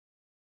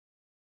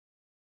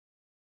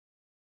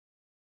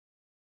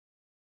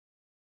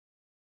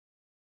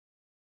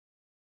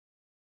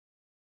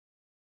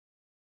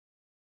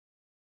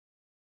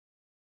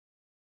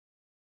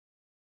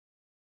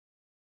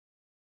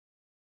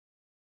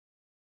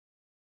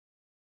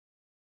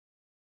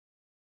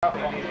If you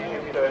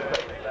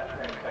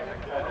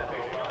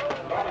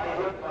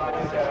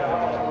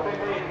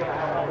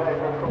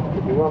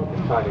want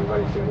exciting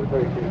racing, there's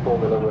very few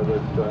Formula where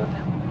there's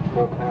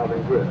more power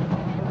than grip.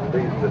 And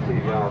these are the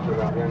TVRs are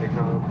about the only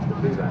cars to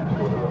do that.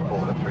 Sort of a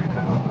Formula 3000.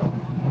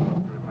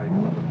 Maybe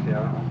one of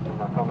Sierra.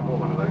 I can't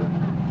afford one of those.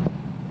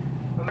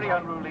 Very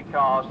unruly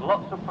cars,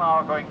 lots of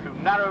power going through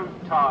narrow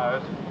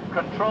tyres,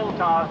 control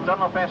tyres,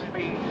 Dunlop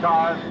SP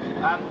tyres,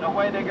 and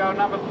away they go.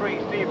 Number 3,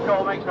 Steve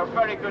Cole makes a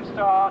very good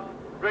start.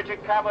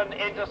 Richard Cavan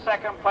into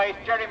second place.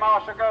 Gerry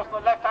Marshall goes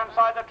on the left-hand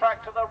side of the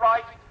track to the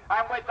right,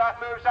 and with that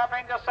moves up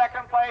into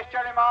second place.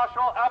 Gerry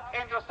Marshall up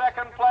into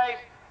second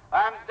place,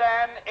 and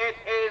then it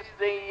is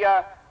the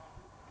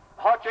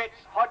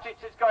Hodgetts. Hodgetts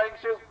is going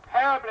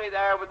superbly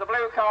there with the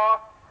blue car,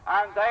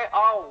 and they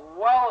are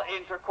well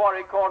into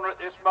Quarry Corner at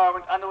this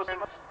moment. And there was 7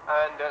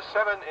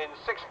 in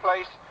 6th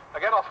place,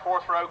 again off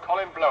 4th row,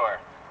 Colin Blower.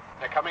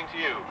 They're coming to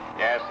you.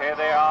 Yes, here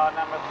they are.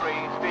 Number 3,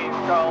 Steve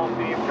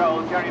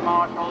Cole, Gerry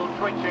Marshall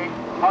twitching.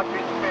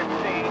 Hodgetts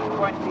 15,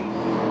 27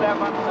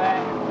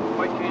 then,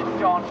 which is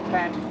John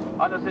Kent.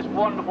 And there's this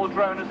wonderful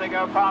drone as they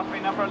go past me.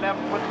 Number 11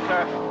 puts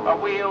a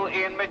wheel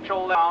in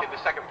Mitchell there. In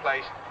the 2nd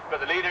place, but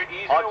the leader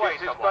easing away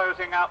Hodgetts is somewhat.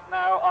 closing up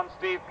now on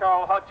Steve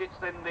Cole.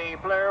 Hodgetts in the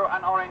blue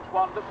and orange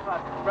one. Looks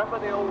like, remember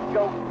the old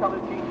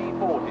gold-coloured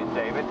GT40s,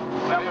 David?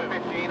 Number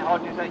 15,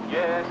 Hodgetts said,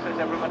 yes, says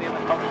everybody in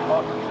the comment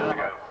box.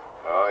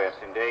 Oh, yes,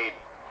 indeed.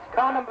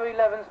 Car number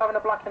 11's having a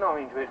black and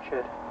orange,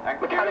 Richard.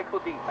 Mechanical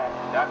defect.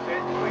 That's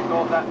it. We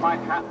thought that might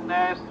happen.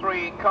 There's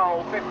 3,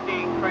 Cole,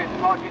 15, Chris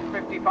Hodgetts,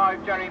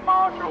 55, Gerry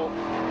Marshall,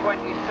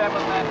 27,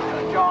 then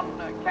John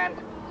Kent,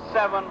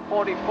 7,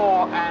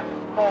 44,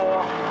 and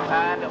 4,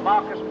 and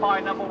Marcus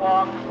Pye, number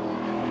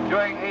 1,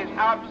 doing his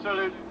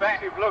absolute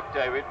best. You've looked,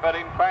 David, but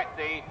in fact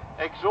the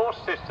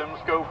exhaust systems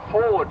go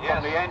forward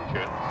from the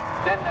engine,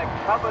 then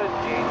they're covered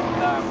in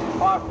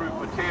fireproof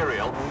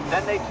material,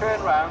 then they turn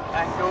around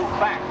and go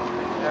back,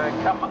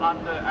 come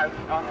under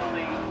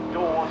the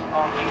doors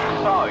on each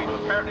side. Well,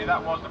 apparently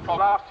that was the problem.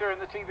 Last year in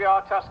the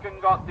TVR Tuscan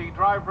got the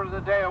Driver of the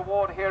Day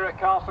award here at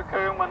Castle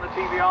Combe when the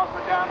TVRs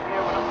were down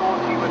here, when of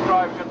course he was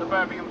driving at the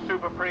Birmingham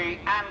Super Prix,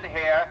 and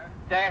here,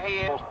 there he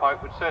is. Horse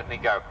pipe would certainly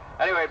go.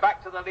 Anyway,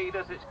 back to the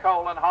leaders. It's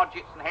Cole and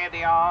Hodgetts, and here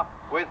they are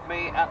with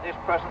me at this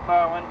present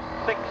moment.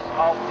 6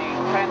 of the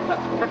 10,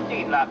 that's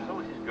 15 laps,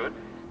 so this is good.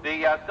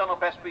 The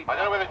Dunlop SP. I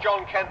don't know whether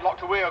John Kent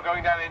locked a wheel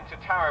going down into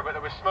Tower, but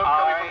there was smoke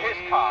coming from his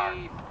car.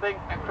 I think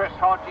Chris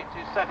Hodgetts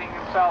is setting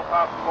himself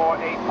up for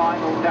a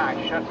final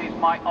dash. That is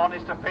my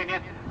honest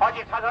opinion.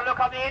 Hodgetts has a look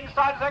on the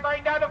inside as they're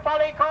going down the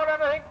valley corner,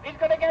 and I think he's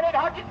going to get it.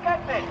 Hodgetts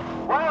gets it.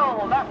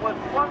 Well, that was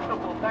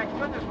wonderful. Thank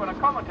goodness when a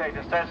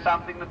commentator says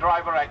something, the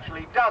driver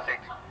actually does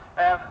it.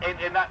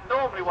 In that,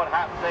 normally what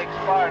happens, they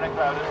expire in a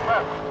cloud of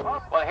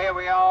smoke. Well, here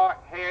we are.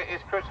 Here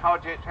is Chris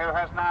Hodgetts, who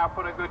has now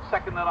put a good 2.5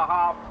 seconds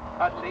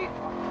at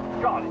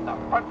the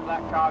front of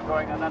that car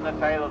going, and then the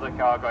tail of the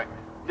car going.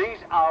 These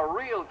are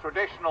real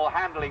traditional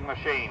handling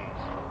machines.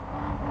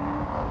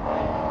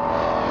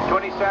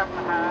 27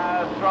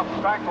 has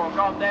dropped back or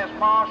gone. There's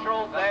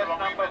Marshall. There's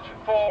number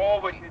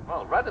 4, which is,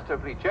 well,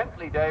 relatively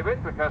gently,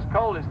 David, because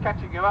Cole is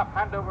catching him up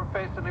hand over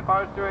fist, and if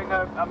I was doing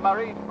a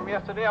Murray from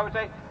yesterday, I would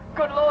say,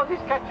 good Lord,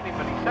 he's catching him,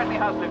 but he certainly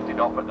has lifted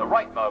off at the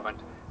right moment.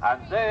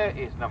 And there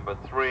is number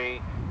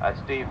 3,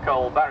 Steve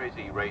Cole,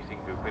 Barry-Z Racing,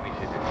 who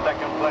finishes in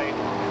 2nd place.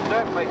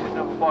 3rd place is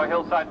number 4,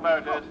 Hillside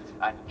Motors,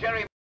 and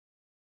Gerry